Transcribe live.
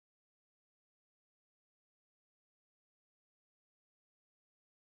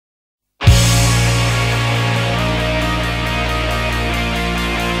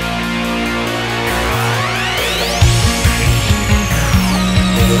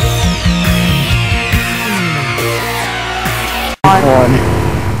one.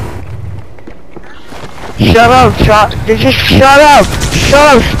 Shut up, just shut up!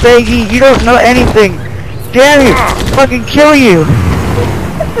 Shut up, Spaggy! You don't know anything! Damn you! Fucking kill you!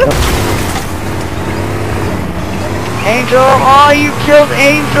 Angel! Oh, you killed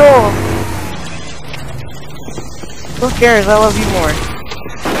Angel! Who cares? I love you more.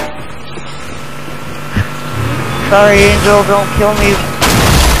 Sorry, Angel, don't kill me.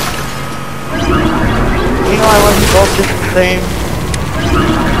 You know I love you both just the same.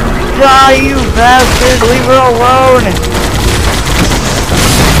 Die, you bastard! Leave her alone!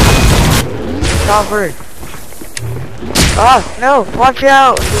 Chopper! Ah, no! Watch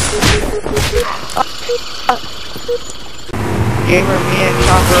out! Gamer, me and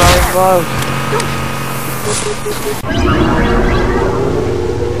Chopper are in love.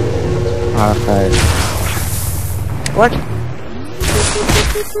 Okay. What?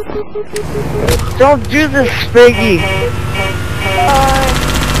 Don't do this, Spaggy!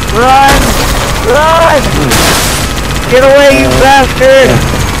 Run! Run! Get away, you bastard!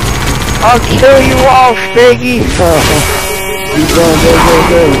 I'll kill you all, Spaggy! You go.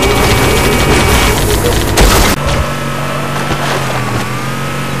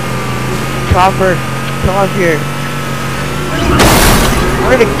 Chopper, come up here. I'm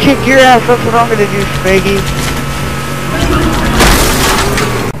gonna kick your ass, that's what I'm gonna do, Spaggy.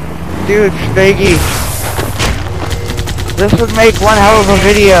 Dude, Spaggy. This would make one hell of a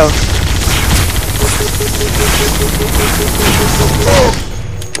video.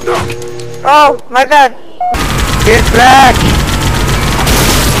 Oh, my bad. Get back!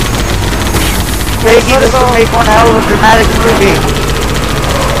 Spaggy, this would make one hell of a dramatic movie.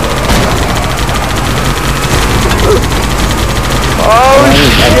 Oh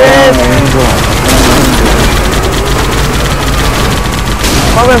shit!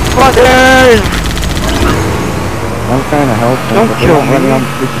 Motherfuckers! I'm trying to help them, Don't kill me. I'm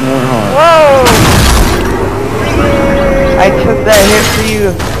pushing really hard. Whoa! I took that hit for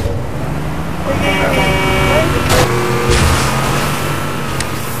you.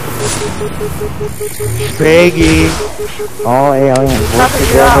 Spaggy. All aliens work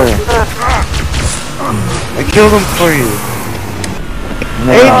together. I killed him for you.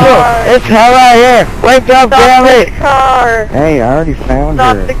 Angel, it's hell out here. Wake up, damn it! Car. Hey, I already found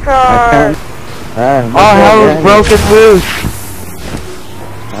her. Stop the car. All hell is broken loose.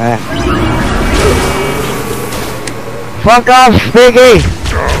 Fuck off, Spaggy.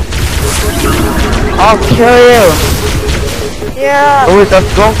 I'll kill you. Yeah. Oh, that's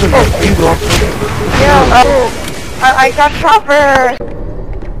broken. Yeah. I got Chopper.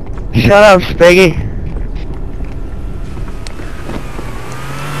 Shut up, Spaggy.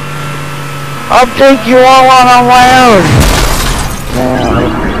 I'll take you all on my own.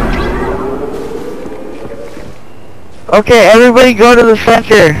 Okay, everybody go to the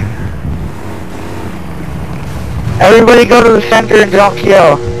center. Everybody go to the center and don't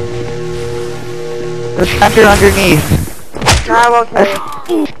kill. The center underneath. I'm okay.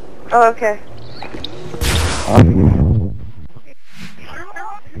 Oh, okay.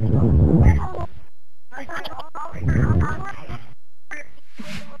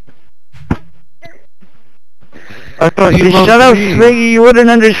 I thought you shut up, Spaggy, you wouldn't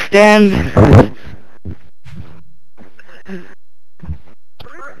understand.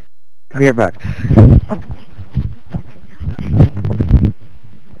 Come here, back.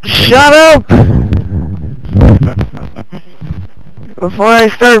 Shut up! Before I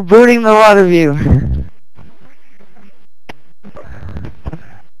start booting the lot of you.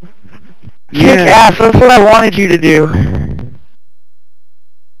 Kick ass, that's what I wanted you to do.